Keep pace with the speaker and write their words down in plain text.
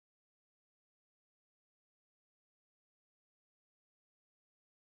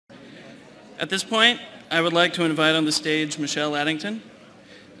At this point, I would like to invite on the stage Michelle Addington.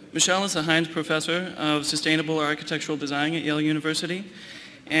 Michelle is the Hines Professor of Sustainable Architectural Design at Yale University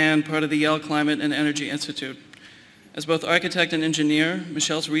and part of the Yale Climate and Energy Institute. As both architect and engineer,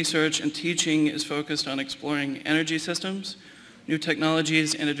 Michelle's research and teaching is focused on exploring energy systems, new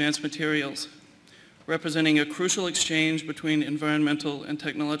technologies, and advanced materials, representing a crucial exchange between environmental and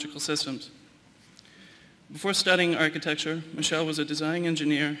technological systems. Before studying architecture, Michelle was a design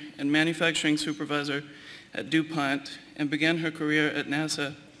engineer and manufacturing supervisor at DuPont and began her career at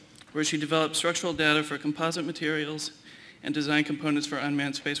NASA, where she developed structural data for composite materials and design components for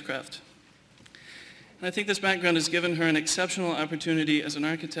unmanned spacecraft. And I think this background has given her an exceptional opportunity as an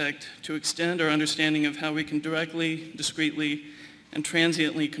architect to extend our understanding of how we can directly, discreetly, and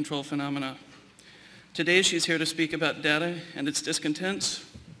transiently control phenomena. Today, she's here to speak about data and its discontents,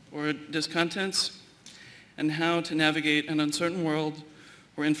 or discontents, and how to navigate an uncertain world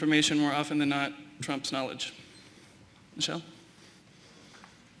where information more often than not trumps knowledge. Michelle?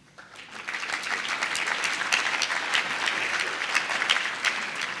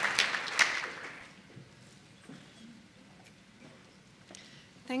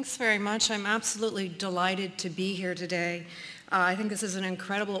 Thanks very much. I'm absolutely delighted to be here today. I think this is an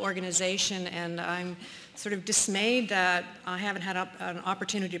incredible organization, and I'm sort of dismayed that I haven't had an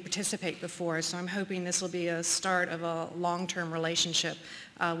opportunity to participate before, so I'm hoping this will be a start of a long-term relationship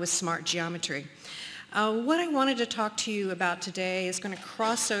with smart geometry. What I wanted to talk to you about today is going to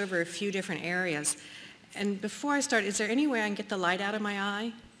cross over a few different areas. And before I start, is there any way I can get the light out of my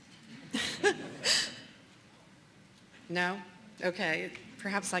eye? No? Okay.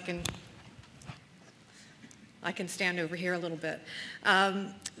 Perhaps I can stand over here a little bit.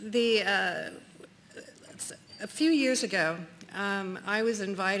 A few years ago, I was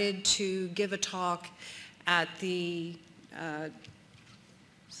invited to give a talk at the,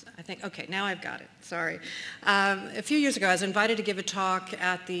 okay, now I've got it, sorry. A few years ago, I was invited to give a talk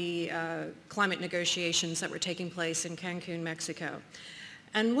at the climate negotiations that were taking place in Cancun, Mexico.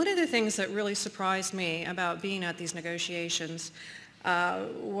 And one of the things that really surprised me about being at these negotiations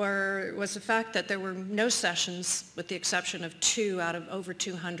was the fact that there were no sessions, with the exception of 2 out of over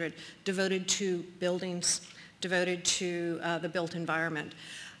 200, devoted to buildings, devoted to the built environment.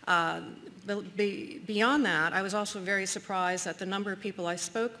 Beyond that, I was also very surprised that the number of people I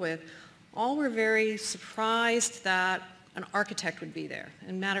spoke with all were very surprised that an architect would be there.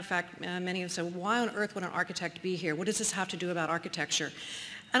 And matter of fact, many of them said, why on earth would an architect be here? What does this have to do about architecture?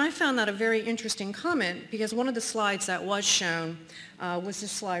 And I found that a very interesting comment, because one of the slides that was shown was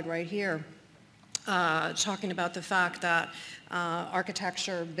this slide right here, talking about the fact that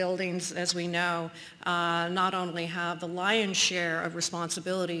architecture, buildings, as we know, not only have the lion's share of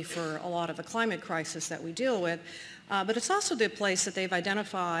responsibility for a lot of the climate crisis that we deal with, but it's also the place that they've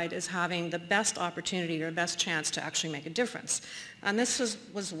identified as having the best opportunity or best chance to actually make a difference. And this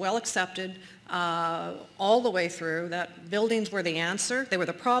was well accepted all the way through, that buildings were the answer. They were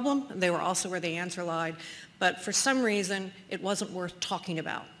the problem. They were also where the answer lied. But for some reason, it wasn't worth talking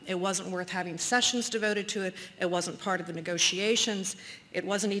about. It wasn't worth having sessions devoted to it. It wasn't part of the negotiations. It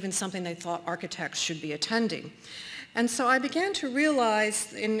wasn't even something they thought architects should be attending. And so I began to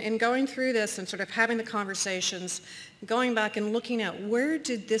realize in going through this and sort of having the conversations, going back and looking at where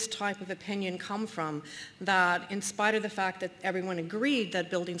did this type of opinion come from, that in spite of the fact that everyone agreed that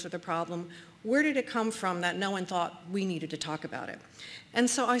buildings were the problem, where did it come from that no one thought we needed to talk about it? And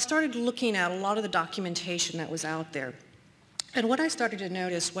so I started looking at a lot of the documentation that was out there. And what I started to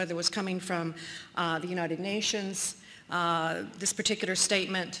notice, whether it was coming from the United Nations, this particular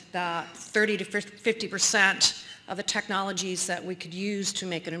statement that 30 to 50% of the technologies that we could use to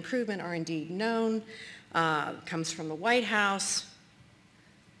make an improvement are indeed known, comes from the White House,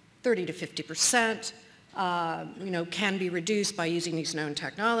 30 to 50%, can be reduced by using these known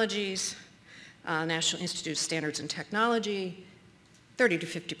technologies. National Institute of Standards and Technology, 30 to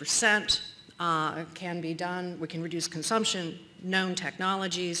 50% can be done. We can reduce consumption, known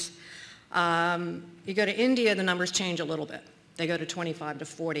technologies. You go to India, the numbers change a little bit. They go to 25 to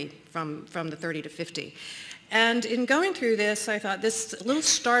 40 from the 30 to 50. And in going through this, I thought this is a little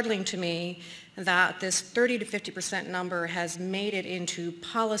startling to me that this 30 to 50% number has made it into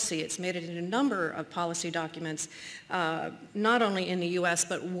policy. It's made it into a number of policy documents, not only in the US,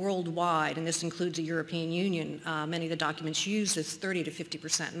 but worldwide, and this includes the European Union. Many of the documents use this 30 to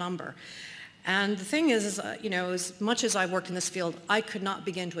 50% number. And the thing is, as much as I've worked in this field, I could not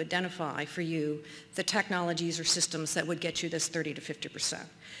begin to identify for you the technologies or systems that would get you this 30 to 50%.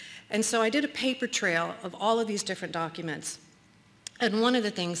 And so I did a paper trail of all of these different documents. And one of the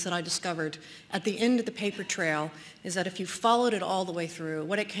things that I discovered at the end of the paper trail is that if you followed it all the way through,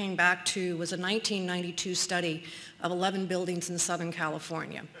 what it came back to was a 1992 study of 11 buildings in Southern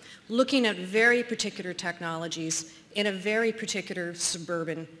California, looking at very particular technologies in a very particular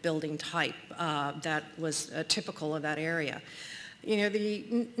suburban building type that was typical of that area. You know,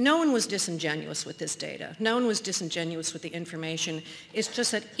 no one was disingenuous with this data. No one was disingenuous with the information. It's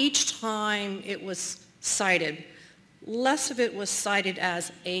just that each time it was cited, less of it was cited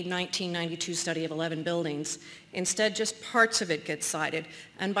as a 1992 study of 11 buildings. Instead, just parts of it get cited.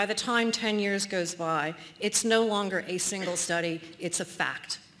 And by the time 10 years goes by, it's no longer a single study, it's a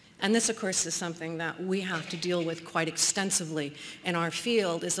fact. And this, of course, is something that we have to deal with quite extensively in our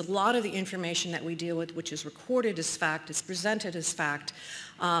field, is a lot of the information that we deal with, which is recorded as fact, is presented as fact,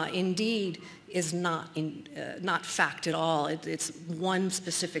 indeed is not fact at all. It's one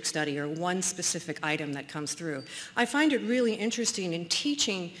specific study or one specific item that comes through. I find it really interesting in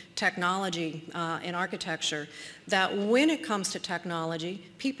teaching technology in architecture that when it comes to technology,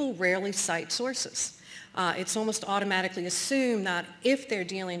 people rarely cite sources. It's almost automatically assumed that if they're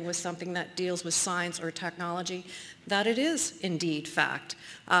dealing with something that deals with science or technology, that it is indeed fact.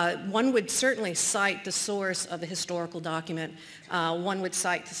 One would certainly cite the source of a historical document. One would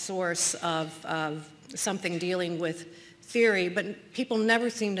cite the source of something dealing with theory, but people never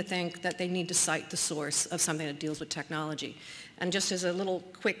seem to think that they need to cite the source of something that deals with technology. And just as a little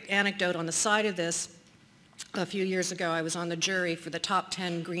quick anecdote on the side of this, a few years ago I was on the jury for the top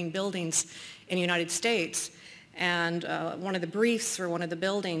 10 green buildings in the United States, and one of the briefs for one of the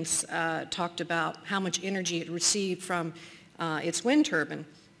buildings talked about how much energy it received from its wind turbine.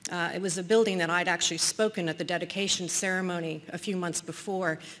 It was a building that I'd actually spoken at the dedication ceremony a few months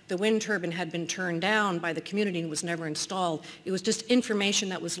before. The wind turbine had been turned down by the community and was never installed. It was just information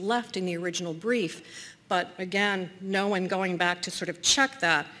that was left in the original brief, but again, no one going back to sort of check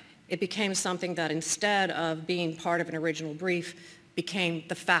that. It became something that instead of being part of an original brief became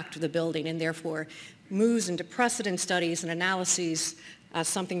the fact of the building, and therefore moves into precedent studies and analyses as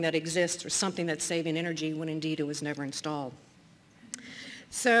something that exists or something that's saving energy when indeed it was never installed.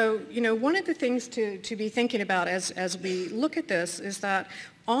 So, you know, one of the things to be thinking about as we look at this is that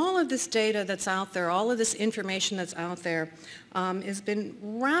all of this data that's out there, all of this information that's out there has been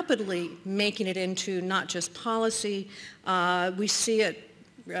rapidly making it into not just policy. We see it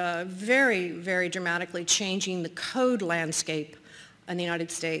very, very dramatically changing the code landscape in the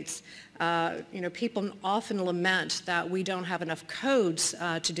United States. You know, people often lament that we don't have enough codes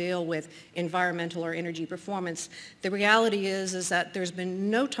to deal with environmental or energy performance. The reality is that there's been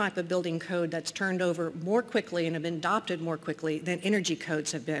no type of building code that's turned over more quickly and have been adopted more quickly than energy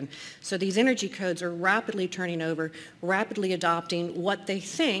codes have been. So these energy codes are rapidly turning over, rapidly adopting what they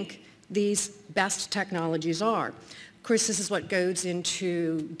think these best technologies are. Of course, this is what goes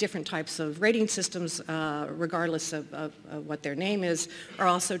into different types of rating systems, regardless of what their name is, are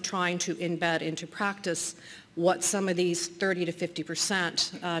also trying to embed into practice what some of these 30 to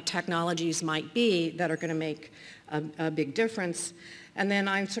 50% technologies might be that are going to make a big difference. And then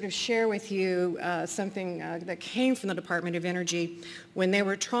I sort of share with you something that came from the Department of Energy when they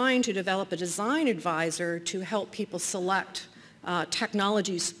were trying to develop a design advisor to help people select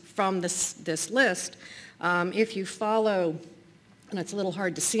technologies from this list. If you follow, and it's a little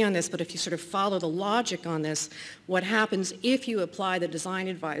hard to see on this, but if you sort of follow the logic on this, what happens if you apply the design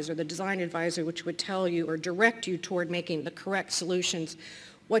advisor which would tell you or direct you toward making the correct solutions,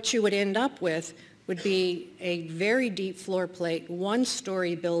 what you would end up with would be a very deep floor plate,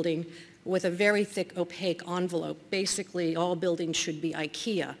 one-story building with a very thick opaque envelope. Basically, all buildings should be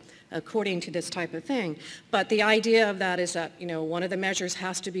IKEA, according to this type of thing. But the idea of that is that, you know, one of the measures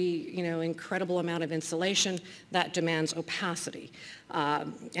has to be, you know, incredible amount of insulation that demands opacity.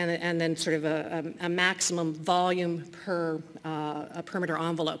 And then sort of a maximum volume per perimeter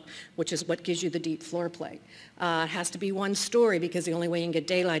envelope, which is what gives you the deep floor plate. It has to be one story because the only way you can get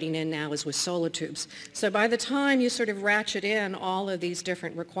daylighting in now is with solar tubes. So by the time you sort of ratchet in all of these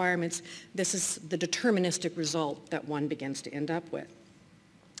different requirements, this is the deterministic result that one begins to end up with.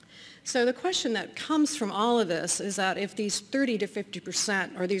 So the question that comes from all of this is that if these 30 to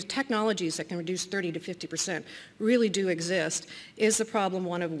 50%, or these technologies that can reduce 30 to 50% really do exist, is the problem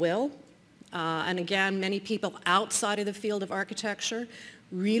one of will? And again, many people outside of the field of architecture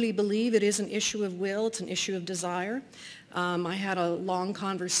really believe it is an issue of will, it's an issue of desire. I had a long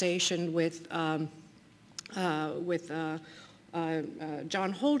conversation with John Holdren,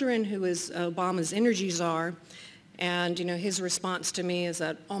 who is Obama's energy czar. And, you know, his response to me is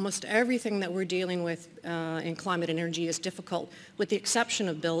that almost everything that we're dealing with in climate and energy is difficult, with the exception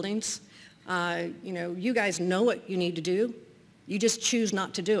of buildings. You know, you guys know what you need to do. You just choose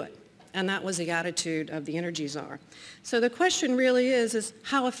not to do it. And that was the attitude of the energy czar. So the question really is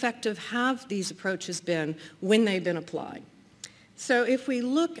how effective have these approaches been when they've been applied? So if we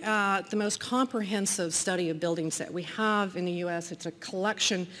look at the most comprehensive study of buildings that we have in the U.S., it's a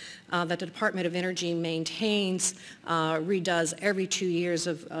collection that the Department of Energy maintains, redoes every 2 years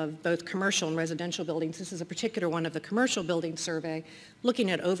of both commercial and residential buildings. This is a particular one of the commercial building survey, looking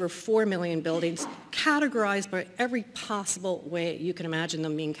at over 4 million buildings, categorized by every possible way you can imagine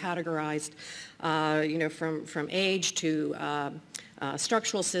them being categorized, from age to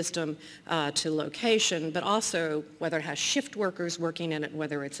structural system to location, but also whether it has shift workers working in it,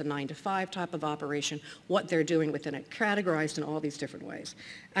 whether it's a 9-to-5 type of operation, what they're doing within it, categorized in all these different ways.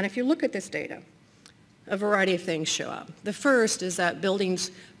 And if you look at this data, a variety of things show up. The first is that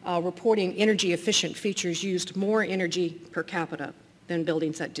buildings reporting energy efficient features used more energy per capita than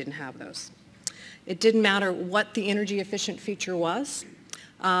buildings that didn't have those. It didn't matter what the energy efficient feature was.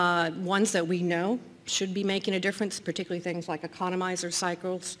 Ones that we know should be making a difference, particularly things like economizer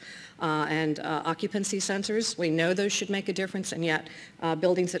cycles and occupancy sensors. We know those should make a difference, and yet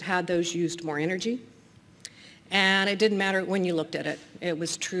buildings that had those used more energy. And it didn't matter when you looked at it. It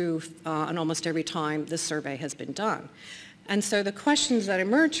was true on almost every time this survey has been done. And so the questions that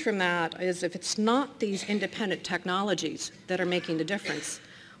emerge from that is, if it's not these independent technologies that are making the difference,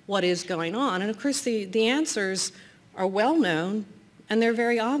 what is going on? And of course the answers are well known, and they're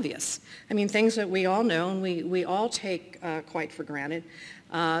very obvious. I mean, things that we all know and we all take quite for granted.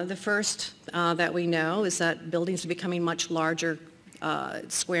 The first that we know is that buildings are becoming much larger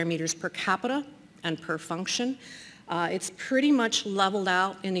square meters per capita and per function. It's pretty much leveled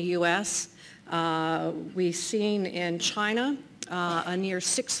out in the US. We've seen in China a near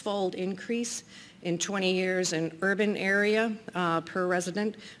 6-fold increase in 20 years in urban area per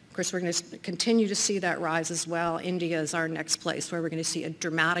resident. Of course, we're going to continue to see that rise as well. India is our next place where we're going to see a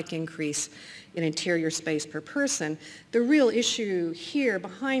dramatic increase in interior space per person. The real issue here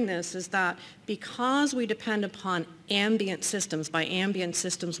behind this is that because we depend upon ambient systems, by ambient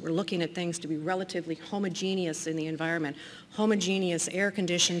systems we're looking at things to be relatively homogeneous in the environment, homogeneous air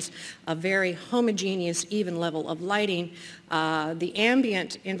conditions, a very homogeneous even level of lighting. The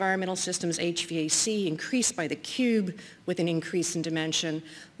ambient environmental systems, HVAC, increase by the cube with an increase in dimension.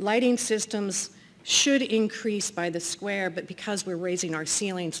 Lighting systems should increase by the square, but because we're raising our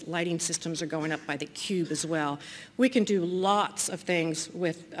ceilings, lighting systems are going up by the cube as well. We can do lots of things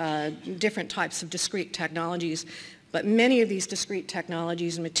with different types of discrete technologies, but many of these discrete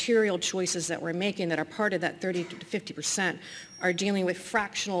technologies and material choices that we're making that are part of that 30 to 50% are dealing with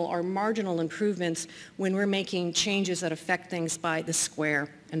fractional or marginal improvements when we're making changes that affect things by the square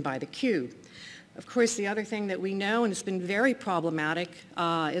and by the cube. Of course, the other thing that we know, and it's been very problematic,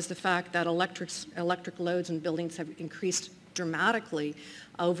 is the fact that electric loads in buildings have increased dramatically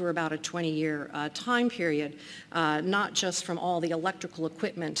over about a 20-year time period, not just from all the electrical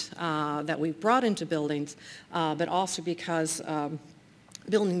equipment that we've brought into buildings, but also because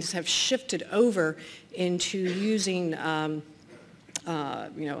buildings have shifted over into using a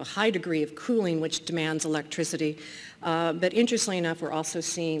high degree of cooling, which demands electricity. But interestingly enough, we're also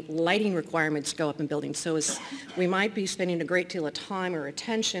seeing lighting requirements go up in buildings. So we might be spending a great deal of time or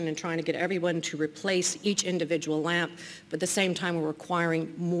attention in trying to get everyone to replace each individual lamp, but at the same time we're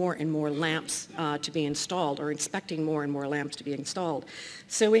requiring more and more lamps to be installed, or expecting more and more lamps to be installed.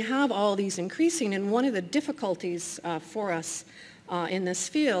 So we have all these increasing, and one of the difficulties for us in this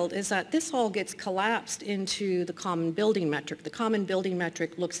field is that this all gets collapsed into the common building metric. The common building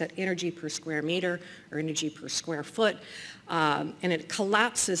metric looks at energy per square meter or energy per square foot, and it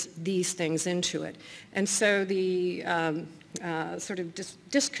collapses these things into it. And so the sort of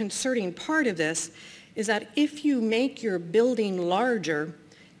disconcerting part of this is that if you make your building larger,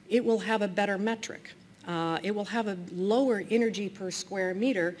 it will have a better metric. It will have a lower energy per square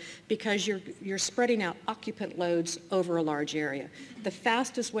meter because you're spreading out occupant loads over a large area. The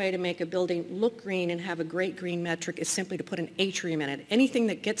fastest way to make a building look green and have a great green metric is simply to put an atrium in it. Anything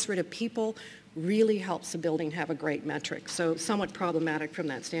that gets rid of people really helps a building have a great metric, so somewhat problematic from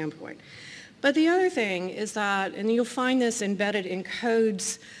that standpoint. But the other thing is that, and you'll find this embedded in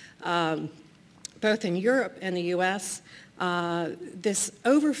codes both in Europe and the US, this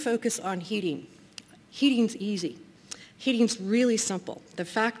over-focus on heating. Heating's easy. Heating's really simple. The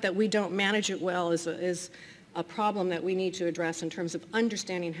fact that we don't manage it well is a problem that we need to address in terms of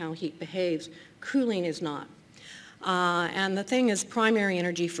understanding how heat behaves. Cooling is not. And the thing is, primary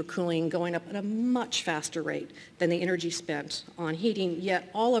energy for cooling going up at a much faster rate than the energy spent on heating, yet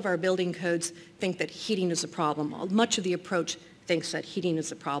all of our building codes think that heating is a problem. Much of the approach thinks that heating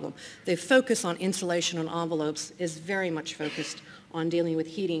is a problem. The focus on insulation on envelopes is very much focused on dealing with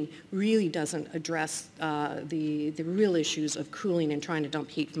heating, really doesn't address the real issues of cooling and trying to dump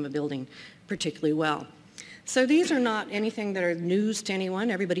heat from a building particularly well. So these are not anything that are news to anyone.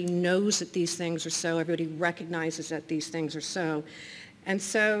 Everybody knows that these things are so. Everybody recognizes that these things are so. And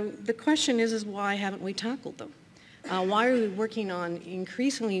so the question is why haven't we tackled them? Why are we working on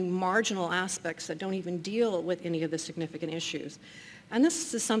increasingly marginal aspects that don't even deal with any of the significant issues? And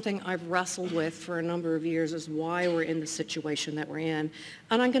this is something I've wrestled with for a number of years, is why we're in the situation that we're in.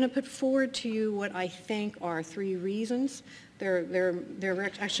 And I'm going to put forward to you what I think are 3 reasons.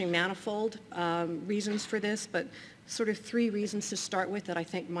 They're actually manifold reasons for this, but sort of 3 reasons to start with that I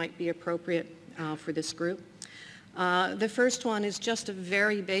think might be appropriate for this group. The first one is just a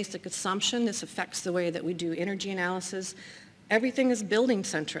very basic assumption. This affects the way that we do energy analysis. Everything is building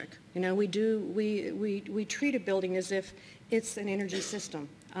centric. You know, we treat a building as if it's an energy system.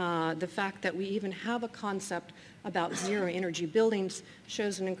 The fact that we even have a concept about zero energy buildings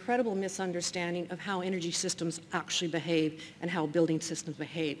shows an incredible misunderstanding of how energy systems actually behave and how building systems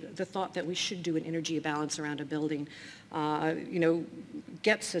behave. The thought that we should do an energy balance around a building,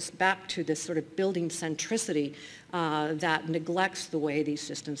 gets us back to this sort of building centricity that neglects the way these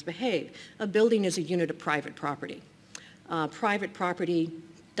systems behave. A building is a unit of private property. Private property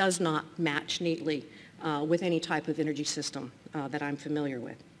does not match neatly with any type of energy system that I'm familiar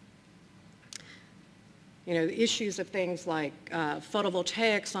with. You know, the issues of things like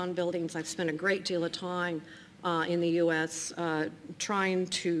photovoltaics on buildings, I've spent a great deal of time in the US trying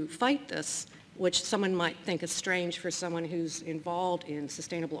to fight this, which someone might think is strange for someone who's involved in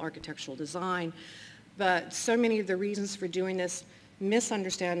sustainable architectural design. But so many of the reasons for doing this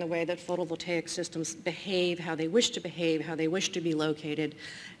misunderstand the way that photovoltaic systems behave, how they wish to behave, how they wish to be located,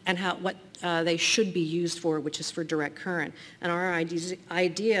 and what they should be used for, which is for direct current. And our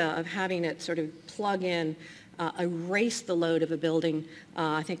idea of having it sort of plug in, erase the load of a building,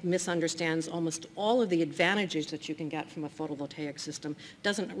 I think misunderstands almost all of the advantages that you can get from a photovoltaic system,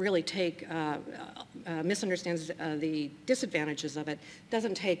 doesn't really take, misunderstands the disadvantages of it,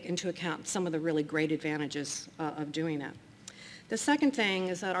 doesn't take into account some of the really great advantages of doing that. The second thing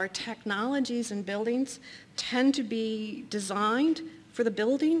is that our technologies in buildings tend to be designed for the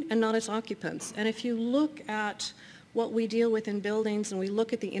building and not its occupants. And if you look at what we deal with in buildings and we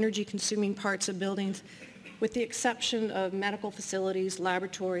look at the energy consuming parts of buildings, with the exception of medical facilities,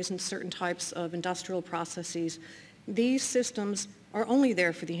 laboratories, and certain types of industrial processes, these systems are only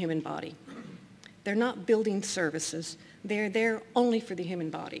there for the human body. They're not building services. They're there only for the human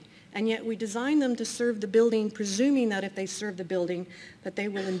body. And yet we design them to serve the building, presuming that if they serve the building, that they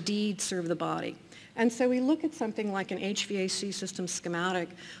will indeed serve the body. And so we look at something like an HVAC system schematic.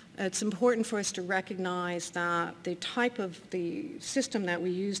 It's important for us to recognize that the type of the system that we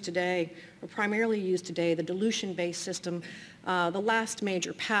use today, or primarily use today, the dilution-based system, the last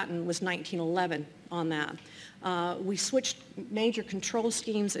major patent was 1911 on that. We switched major control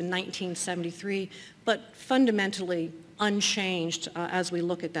schemes in 1973, but fundamentally unchanged as we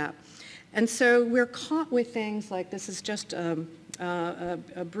look at that. And so we're caught with things like, this is just a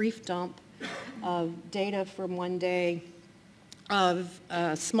brief dump of data from one day of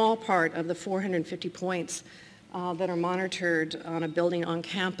a small part of the 450 points that are monitored on a building on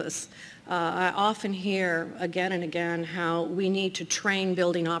campus. I often hear again and again how we need to train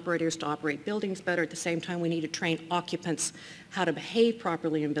building operators to operate buildings better. At the same time, we need to train occupants how to behave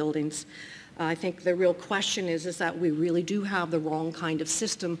properly in buildings. I think the real question is that we really do have the wrong kind of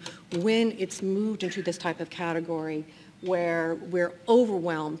system when it's moved into this type of category where we're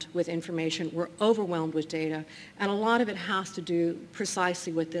overwhelmed with information, we're overwhelmed with data, and a lot of it has to do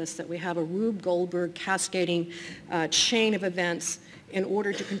precisely with this, that we have a Rube Goldberg cascading chain of events in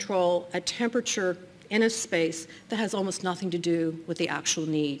order to control a temperature in a space that has almost nothing to do with the actual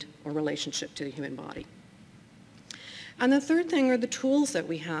need or relationship to the human body. And the third thing are the tools that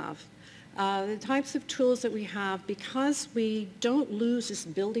we have. The types of tools that we have, because we don't lose this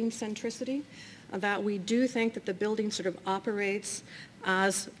building centricity, that we do think that the building sort of operates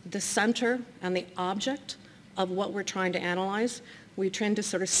as the center and the object of what we're trying to analyze. We tend to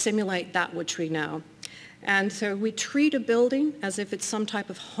sort of simulate that which we know. And so we treat a building as if it's some type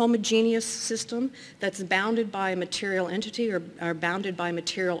of homogeneous system that's bounded by a material entity or bounded by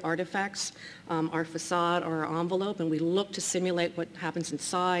material artifacts, our facade or our envelope, and we look to simulate what happens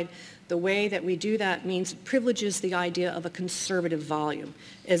inside. The way that we do that means it privileges the idea of a conservative volume,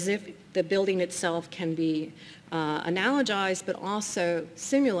 as if the building itself can be analogized but also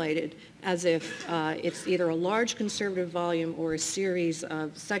simulated as if it's either a large conservative volume or a series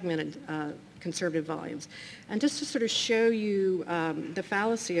of segmented conservative volumes. And just to sort of show you the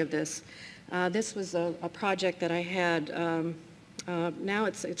fallacy of this, this was a project that I had, now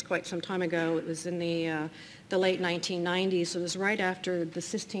it's quite some time ago. It was in the late 1990s. It was right after the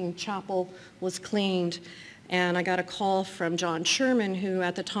Sistine Chapel was cleaned, and I got a call from John Sherman, who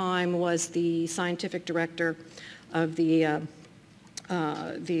at the time was the scientific director of the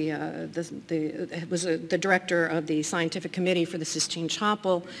director of the scientific committee for the Sistine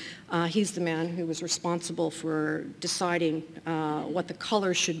Chapel. He's the man who was responsible for deciding what the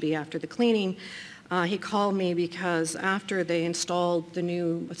color should be after the cleaning. He called me because after they installed the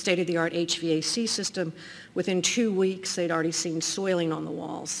new state-of-the-art HVAC system, within 2 weeks they'd already seen soiling on the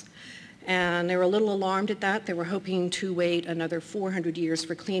walls. And they were a little alarmed at that. They were hoping to wait another 400 years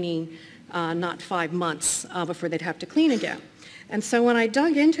for cleaning, not 5 months before they'd have to clean again. And so when I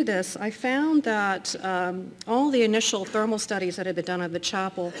dug into this, I found that all the initial thermal studies that had been done of the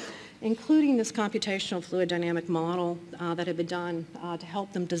chapel, including this computational fluid dynamic model that had been done to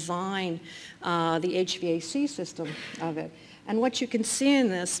help them design the HVAC system of it. And what you can see in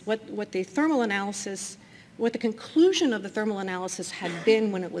this, what the thermal analysis, what the conclusion of the thermal analysis had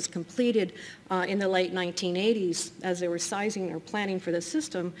been when it was completed in the late 1980s as they were sizing or planning for the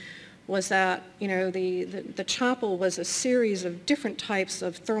system, was that, you know, the chapel was a series of different types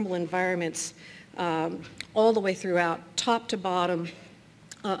of thermal environments all the way throughout, top to bottom,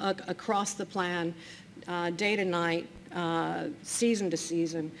 across the plan, day to night, season to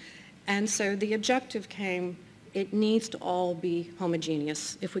season. And so the objective came, it needs to all be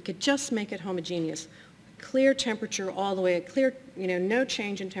homogeneous. If we could just make it homogeneous, clear temperature all the way, clear, you know, no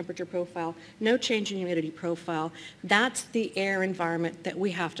change in temperature profile, no change in humidity profile. That's the air environment that we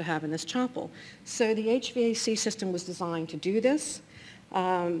have to have in this chapel. So the HVAC system was designed to do this,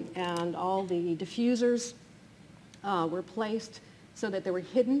 and all the diffusers were placed so that they were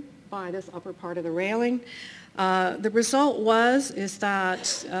hidden by this upper part of the railing. The result is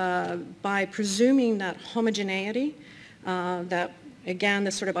that by presuming that homogeneity, that again,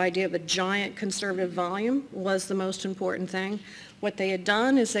 this sort of idea of a giant conservative volume was the most important thing. What they had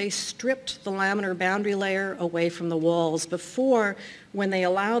done is they stripped the laminar boundary layer away from the walls. Before, when they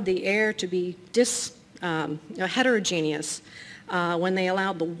allowed the air to be heterogeneous, when they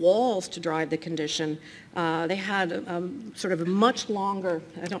allowed the walls to drive the condition, they had sort of a much longer,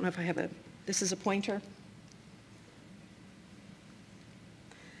 I don't know if I have this is a pointer.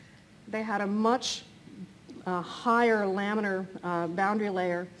 They had a much higher laminar boundary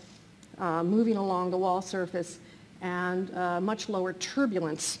layer moving along the wall surface, and much lower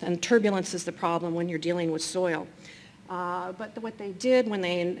turbulence. And turbulence is the problem when you're dealing with soil. But what they did when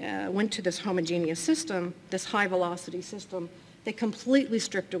they went to this homogeneous system, this high velocity system, they completely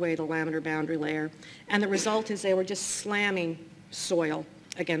stripped away the laminar boundary layer. And the result is they were just slamming soil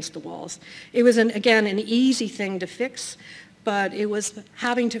against the walls. It was, again, an easy thing to fix, but it was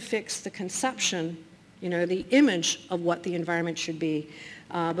having to fix the conception, you know, the image of what the environment should be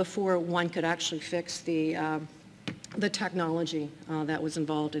before one could actually fix the technology that was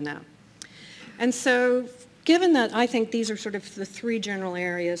involved in that. And so given that I think these are sort of the three general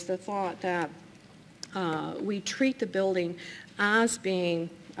areas, the thought that we treat the building as being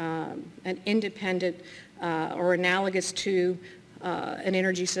an independent or analogous to an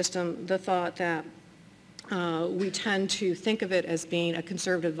energy system, the thought that we tend to think of it as being a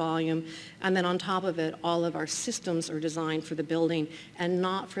conservative volume, and then on top of it, all of our systems are designed for the building and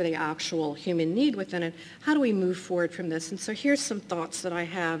not for the actual human need within it. How do we move forward from this? And so here's some thoughts that I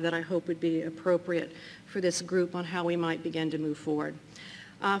have that I hope would be appropriate for this group on how we might begin to move forward.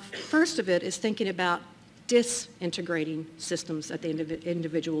 First of it is thinking about disintegrating systems at the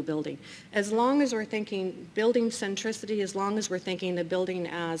individual building. As long as we're thinking building centricity, as long as we're thinking the building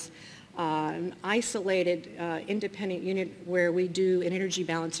as an isolated, independent unit where we do an energy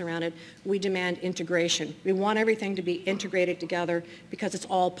balance around it, we demand integration. We want everything to be integrated together because it's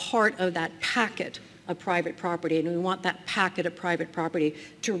all part of that packet of private property, and we want that packet of private property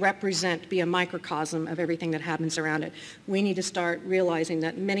to represent, be a microcosm of everything that happens around it. We need to start realizing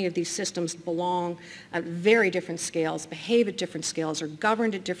that many of these systems belong at very different scales, behave at different scales, are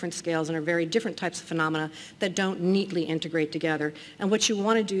governed at different scales, and are very different types of phenomena that don't neatly integrate together. And what you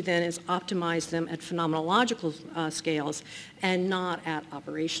want to do then is optimize them at phenomenological scales and not at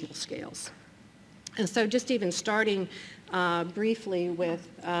operational scales. And so just even starting briefly with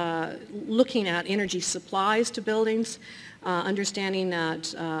looking at energy supplies to buildings, understanding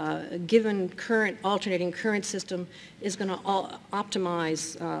that given current alternating current system is going to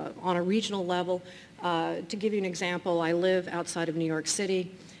optimize on a regional level. To give you an example, I live outside of New York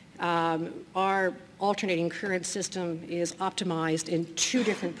City. Our alternating current system is optimized in 2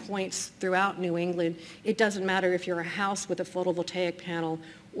 different points throughout New England. It doesn't matter if you're a house with a photovoltaic panel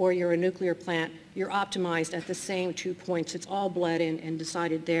or you're a nuclear plant, you're optimized at the same 2 points. It's all bled in and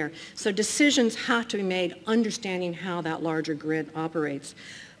decided there. So decisions have to be made understanding how that larger grid operates.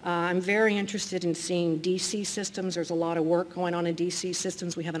 I'm very interested in seeing DC systems. There's a lot of work going on in DC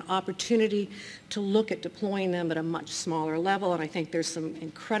systems. We have an opportunity to look at deploying them at a much smaller level, and I think there's some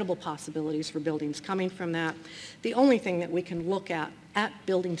incredible possibilities for buildings coming from that. The only thing that we can look at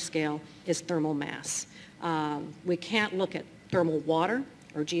building scale is thermal mass. We can't look at thermal water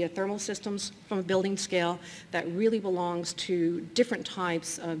or geothermal systems from a building scale. That really belongs to different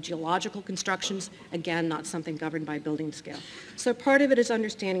types of geological constructions, again, not something governed by building scale. So part of it is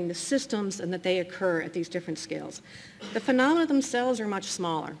understanding the systems and that they occur at these different scales. The phenomena themselves are much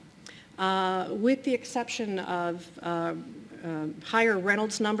smaller. With the exception of higher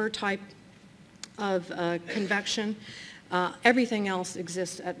Reynolds number type of convection, everything else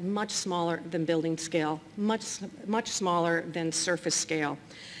exists at much smaller than building scale, much smaller than surface scale.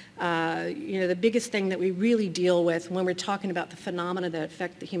 The biggest thing that we really deal with when we're talking about the phenomena that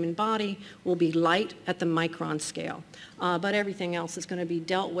affect the human body will be light at the micron scale. But everything else is going to be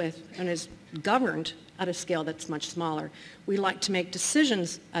dealt with and is governed at a scale that's much smaller. We like to make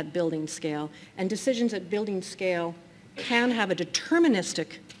decisions at building scale, and decisions at building scale can have a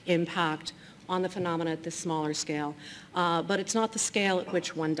deterministic impact on the phenomena at this smaller scale, but it's not the scale at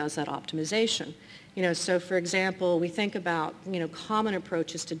which one does that optimization. So for example, we think about, common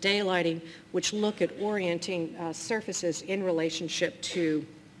approaches to daylighting, which look at orienting surfaces in relationship to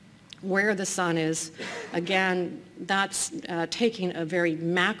where the sun is. Again, that's taking a very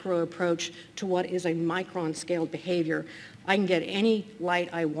macro approach to what is a micron scaled behavior. I can get any light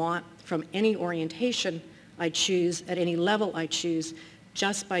I want from any orientation I choose at any level I choose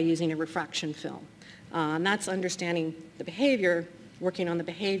just by using a refraction film. And that's understanding the behavior, working on the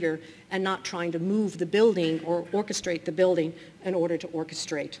behavior, and not trying to move the building or orchestrate the building in order to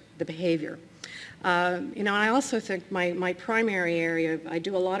orchestrate the behavior. I also think my primary area, I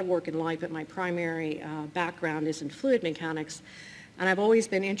do a lot of work in life, but my primary background is in fluid mechanics, and I've always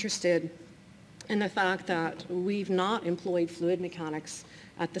been interested in the fact that we've not employed fluid mechanics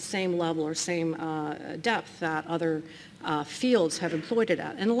at the same level or same depth that other fields have employed it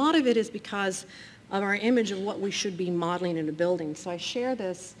at. And a lot of it is because of our image of what we should be modeling in a building. So I share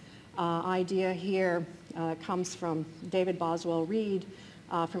this idea here. Comes from David Boswell Reed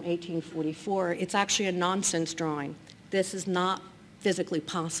from 1844. It's actually a nonsense drawing. This is not physically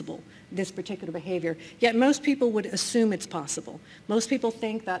possible, this particular behavior. Yet most people would assume it's possible. Most people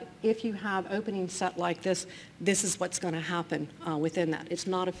think that if you have openings set like this, this is what's going to happen within that. It's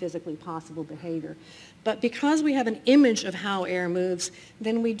not a physically possible behavior. But because we have an image of how air moves,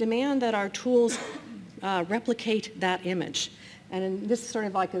 then we demand that our tools replicate that image. And this sort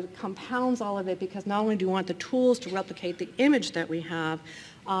of like compounds all of it, because not only do we want the tools to replicate the image that we have,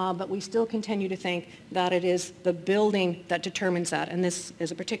 but we still continue to think that it is the building that determines that. And this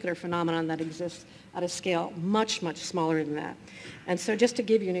is a particular phenomenon that exists at a scale much, much smaller than that. And so just to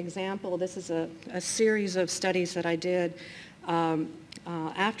give you an example, this is a series of studies that I did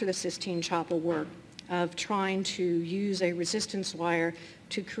after the Sistine Chapel work of trying to use a resistance wire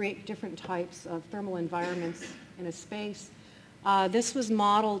to create different types of thermal environments in a space. This was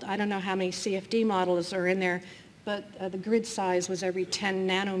modeled, I don't know how many CFD models are in there, but the grid size was every 10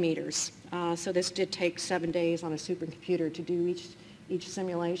 nanometers. So this did take 7 days on a supercomputer to do each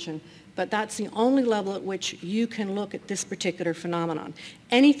simulation. But that's the only level at which you can look at this particular phenomenon.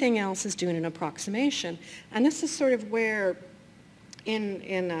 Anything else is doing an approximation. And this is sort of where,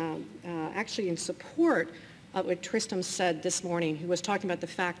 actually in support of what Tristram said this morning, who was talking about the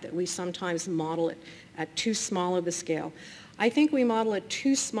fact that we sometimes model it at too small of a scale. I think we model at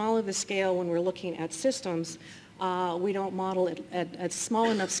too small of a scale when we're looking at systems. We don't model it at small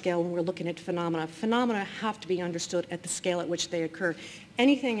enough scale when we're looking at phenomena. Phenomena have to be understood at the scale at which they occur.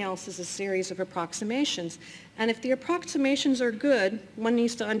 Anything else is a series of approximations. And if the approximations are good, one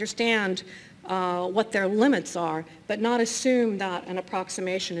needs to understand what their limits are, but not assume that an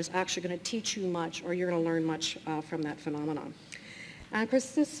approximation is actually going to teach you much or you're going to learn much from that phenomenon. And of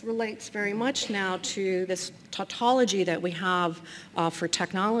course, this relates very much now to this tautology that we have for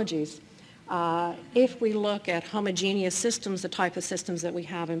technologies. If we look at homogeneous systems, the type of systems that we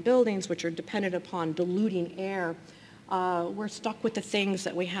have in buildings, which are dependent upon diluting air, we're stuck with the things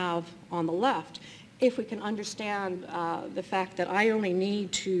that we have on the left. If we can understand the fact that I only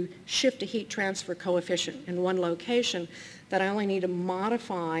need to shift a heat transfer coefficient in one location, that I only need to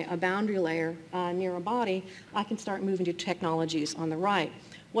modify a boundary layer near a body, I can start moving to technologies on the right.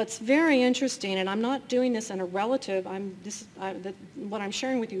 What's very interesting, and I'm not doing this in a relative, what I'm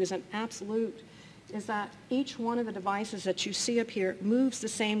sharing with you is an absolute, is that each one of the devices that you see up here moves the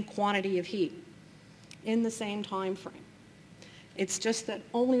same quantity of heat in the same time frame. It's just that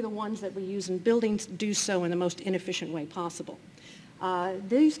only the ones that we use in buildings do so in the most inefficient way possible.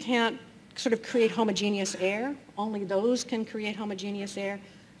 These can't sort of create homogeneous air. Only those can create homogeneous air.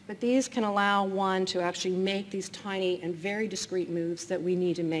 But these can allow one to actually make these tiny and very discrete moves that we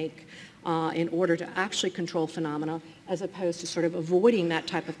need to make in order to actually control phenomena, as opposed to sort of avoiding that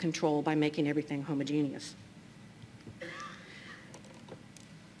type of control by making everything homogeneous.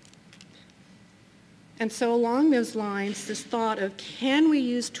 And so along those lines, this thought of, can we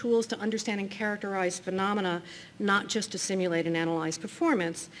use tools to understand and characterize phenomena, not just to simulate and analyze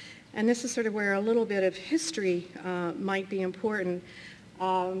performance? And this is sort of where a little bit of history might be important.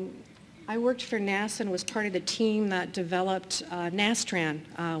 I worked for NASA and was part of the team that developed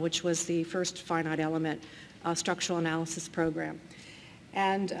NASTRAN, which was the first finite element structural analysis program.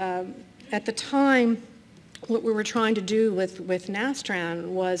 And at the time, what we were trying to do with NASTRAN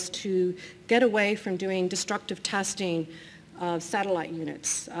was to get away from doing destructive testing of satellite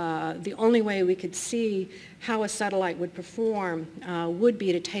units. The only way we could see how a satellite would perform would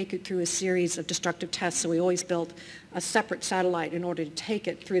be to take it through a series of destructive tests. So we always built a separate satellite in order to take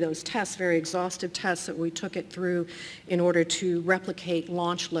it through those tests, very exhaustive tests that we took it through in order to replicate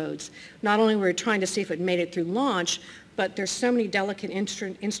launch loads. Not only were we trying to see if it made it through launch, but there's so many delicate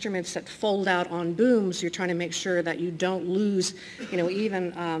instruments that fold out on booms. You're trying to make sure that you don't lose,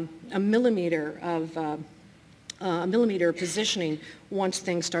 even a millimeter of positioning once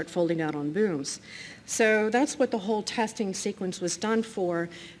things start folding out on booms. So that's what the whole testing sequence was done for.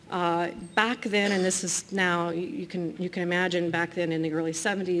 Back then, and this is now, you can imagine back then in the early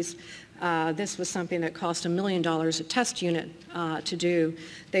 70s, this was something that cost $1 million a test unit to do.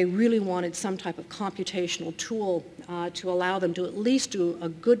 They really wanted some type of computational tool to allow them to at least do a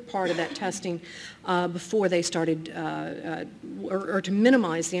good part of that testing before they started, or to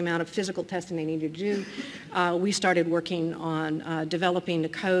minimize the amount of physical testing they needed to do. We started working on developing the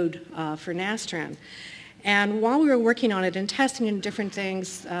code for NASTRAN. And while we were working on it and testing in different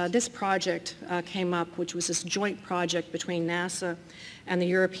things, this project came up, which was this joint project between NASA and the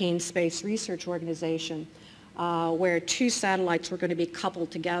European Space Research Organization, where two satellites were going to be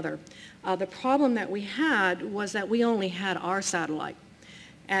coupled together. The problem that we had was that we only had our satellite.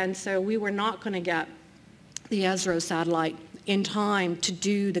 And so we were not going to get the ESRO satellite in time to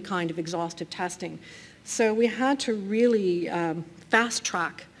do the kind of exhaustive testing. So we had to really fast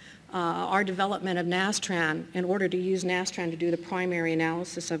track our development of NASTRAN in order to use NASTRAN to do the primary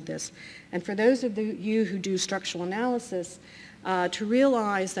analysis of this. And for those of you who do structural analysis, to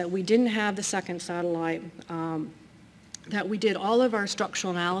realize that we didn't have the second satellite, that we did all of our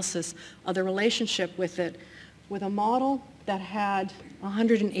structural analysis of the relationship with it with a model that had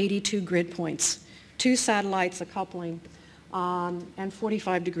 182 grid points, two satellites, a coupling, and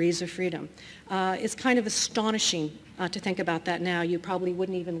 45 degrees of freedom. It's kind of astonishing to think about that now. You probably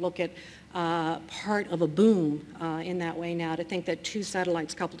wouldn't even look at part of a boom in that way now, to think that two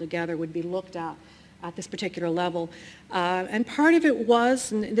satellites coupled together would be looked at this particular level. And part of it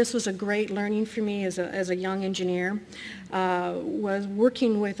was, and this was a great learning for me as a young engineer, was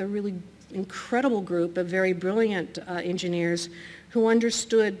working with a really incredible group of very brilliant engineers who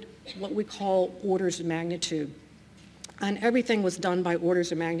understood what we call orders of magnitude. And everything was done by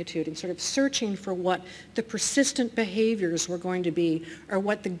orders of magnitude, and sort of searching for what the persistent behaviors were going to be, or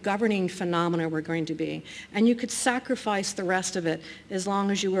what the governing phenomena were going to be. And you could sacrifice the rest of it as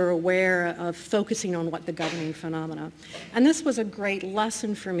long as you were aware of focusing on what the governing phenomena. And this was a great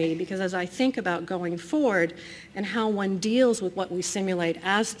lesson for me, because as I think about going forward and how one deals with what we simulate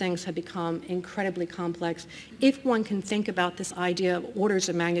as things have become incredibly complex, if one can think about this idea of orders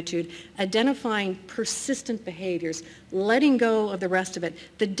of magnitude, identifying persistent behaviors, letting go of the rest of it.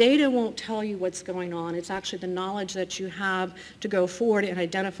 The data won't tell you what's going on. It's actually the knowledge that you have to go forward and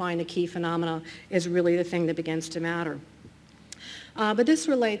identifying the key phenomena is really the thing that begins to matter. But this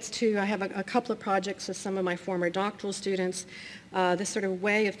relates to, I have a couple of projects with some of my former doctoral students, this sort of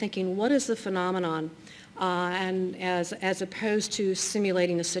way of thinking, what is the phenomenon, and as opposed to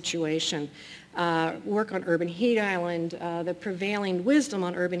simulating a situation. Work on urban heat island, the prevailing wisdom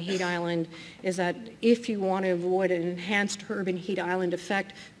on urban heat island is that if you want to avoid an enhanced urban heat island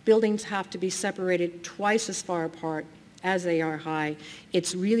effect, buildings have to be separated twice as far apart as they are high.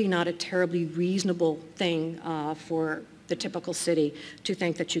 It's really not a terribly reasonable thing for the typical city to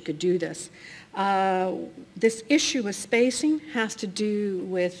think that you could do this. This issue of spacing has to do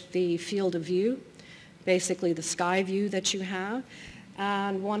with the field of view, basically the sky view that you have.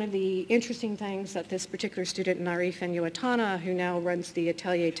 And one of the interesting things that this particular student, Nari Fenyuatana, who now runs the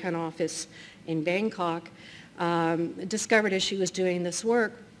Atelier 10 office in Bangkok, discovered as she was doing this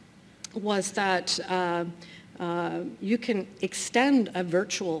work was that you can extend a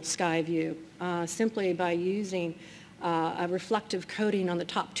virtual sky view simply by using a reflective coating on the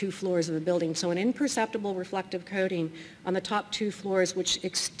top 2 floors of a building. So an imperceptible reflective coating on the top 2 floors, which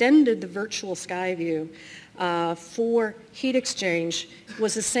extended the virtual sky view for heat exchange,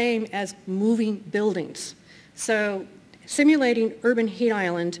 was the same as moving buildings. So simulating urban heat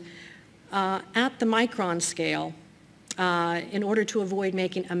island at the micron scale in order to avoid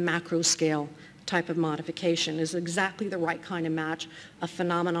making a macro scale type of modification is exactly the right kind of match, a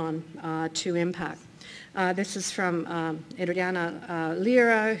phenomenon to impact. This is from Adriana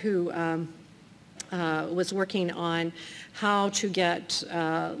Lira, who was working on how to get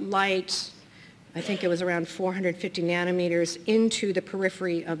light, I think it was around 450 nanometers, into the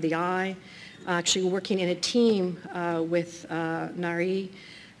periphery of the eye, actually working in a team with Nari,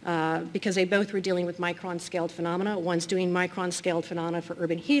 because they both were dealing with micron-scaled phenomena. One's doing micron-scaled phenomena for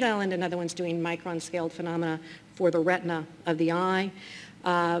urban heat island, another one's doing micron-scaled phenomena for the retina of the eye.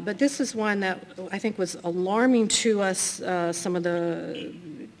 But this is one that I think was alarming to us, some of the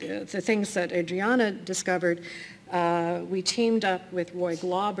things that Adriana discovered. We teamed up with Roy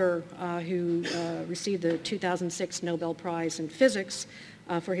Glauber, who received the 2006 Nobel Prize in Physics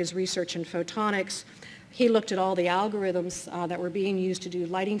for his research in photonics. He looked at all the algorithms that were being used to do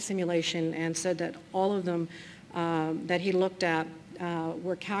lighting simulation and said that all of them that he looked at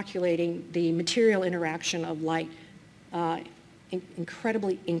were calculating the material interaction of light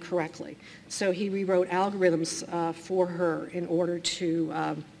incredibly incorrectly. So he rewrote algorithms for her in order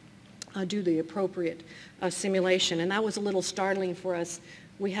to do the appropriate simulation. And that was a little startling for us.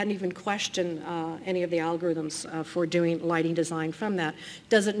 We hadn't even questioned any of the algorithms for doing lighting design from that.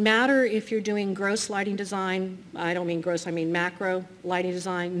 Does it matter if you're doing gross lighting design? I don't mean gross, I mean macro lighting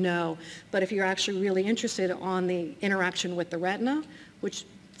design? No. But if you're actually really interested on the interaction with the retina, which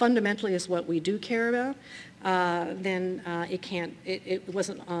fundamentally is what we do care about, then it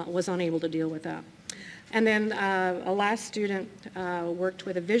was unable to deal with that. And then a last student worked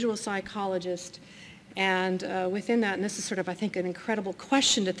with a visual psychologist, and within that, and this is sort of, I think, an incredible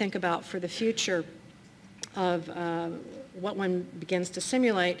question to think about for the future of what one begins to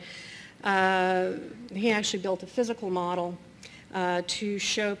simulate, he actually built a physical model to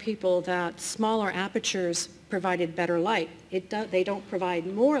show people that smaller apertures provided better light. They don't provide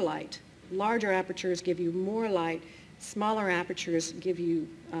more light. Larger apertures give you more light. Smaller apertures give you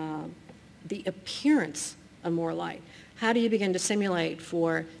the appearance of more light. How do you begin to simulate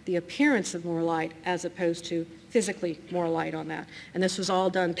for the appearance of more light as opposed to physically more light on that? And this was all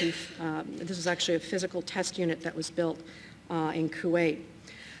done through, this was actually a physical test unit that was built in Kuwait.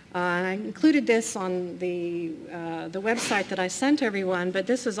 And I included this on the website that I sent everyone, but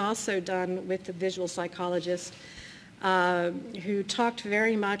this was also done with the visual psychologist who talked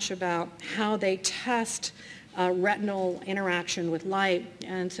very much about how they test retinal interaction with light.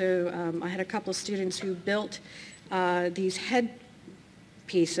 And so I had a couple of students who built these head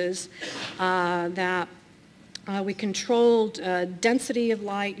pieces that we controlled density of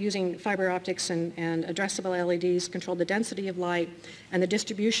light using fiber optics and addressable LEDs, controlled the density of light and the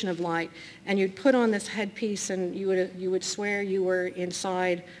distribution of light. And you'd put on this headpiece and you would swear you were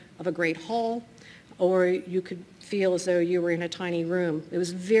inside of a great hall, or you could feel as though you were in a tiny room. It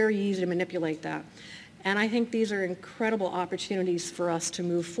was very easy to manipulate that. And I think these are incredible opportunities for us to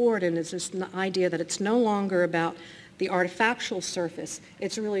move forward, and it's this idea that it's no longer about the artifactual surface,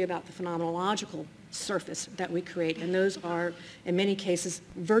 it's really about the phenomenological surface that we create, and those are, in many cases,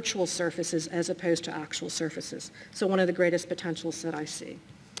 virtual surfaces as opposed to actual surfaces. So one of the greatest potentials that I see.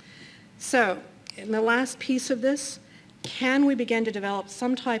 So, in the last piece of this, can we begin to develop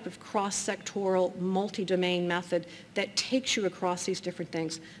some type of cross-sectoral, multi-domain method that takes you across these different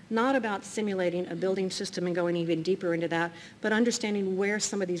things? Not about simulating a building system and going even deeper into that, but understanding where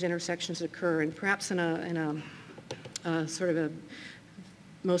some of these intersections occur, and perhaps in a sort of a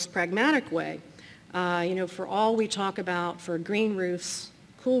most pragmatic way. You know, for all we talk about for green roofs,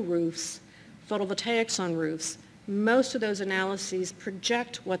 cool roofs, photovoltaics on roofs, most of those analyses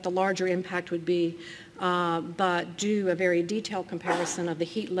project what the larger impact would be, but do a very detailed comparison of the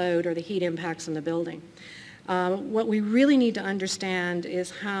heat load or the heat impacts on the building. What we really need to understand is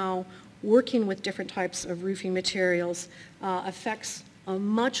how working with different types of roofing materials affects a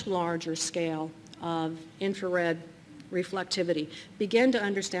much larger scale of infrared reflectivity. Begin to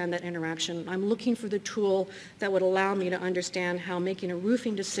understand that interaction. I'm looking for the tool that would allow me to understand how making a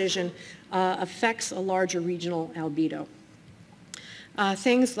roofing decision affects a larger regional albedo.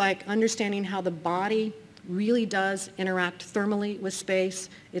 Things like understanding how the body really does interact thermally with space.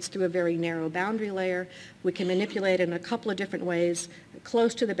 It's through a very narrow boundary layer. We can manipulate it in a couple of different ways,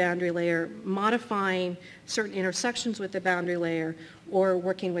 close to the boundary layer, modifying certain intersections with the boundary layer, or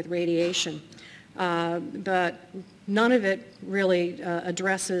working with radiation. But none of it really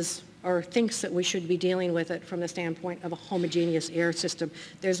addresses or thinks that we should be dealing with it from the standpoint of a homogeneous air system.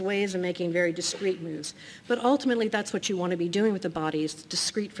 There's ways of making very discrete moves. But ultimately, that's what you want to be doing with the body. It's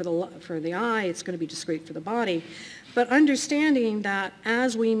discrete for the eye. It's going to be discrete for the body. But understanding that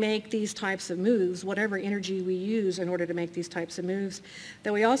as we make these types of moves, whatever energy we use in order to make these types of moves,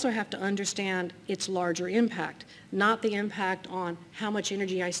 that we also have to understand its larger impact, not the impact on how much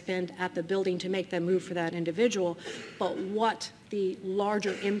energy I spend at the building to make that move for that individual, but what the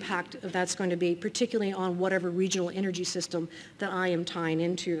larger impact of that's going to be, particularly on whatever regional energy system that I am tying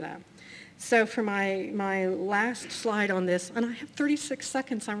into that. So for my last slide on this, and I have 36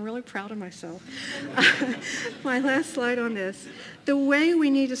 seconds, I'm really proud of myself. My last slide on this, the way we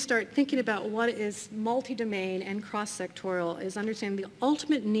need to start thinking about what is multi-domain and cross-sectorial is understanding the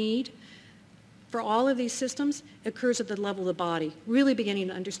ultimate need for all of these systems occurs at the level of the body, really beginning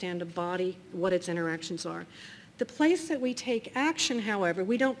to understand the body, what its interactions are. The place that we take action, however,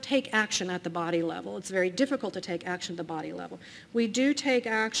 we don't take action at the body level. It's very difficult to take action at the body level. We do take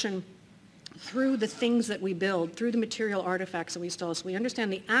action through the things that we build, through the material artifacts that we install. So we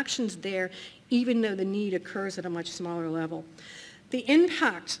understand the actions there, even though the need occurs at a much smaller level. The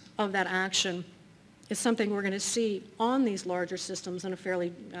impact of that action is something we're going to see on these larger systems in a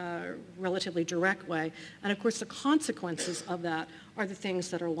fairly relatively direct way. And of course, the consequences of that are the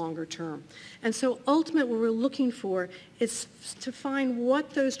things that are longer term. And so ultimately, what we're looking for is to find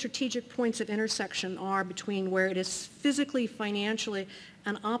what those strategic points of intersection are between where it is physically, financially,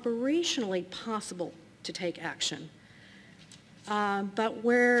 and operationally possible to take action, but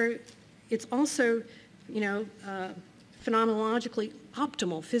where it's also, phenomenologically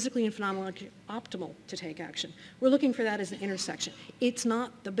optimal, physically and phenomenologically optimal to take action. We're looking for that as an intersection. It's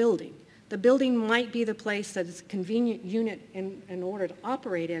not the building. The building might be the place that is a convenient unit in order to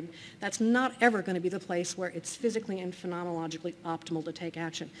operate in. That's not ever going to be the place where it's physically and phenomenologically optimal to take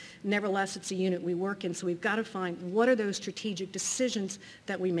action. Nevertheless, it's a unit we work in, so we've got to find what are those strategic decisions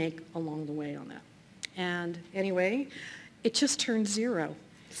that we make along the way on that. And anyway, it just turned 0.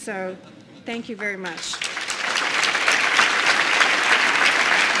 So thank you very much.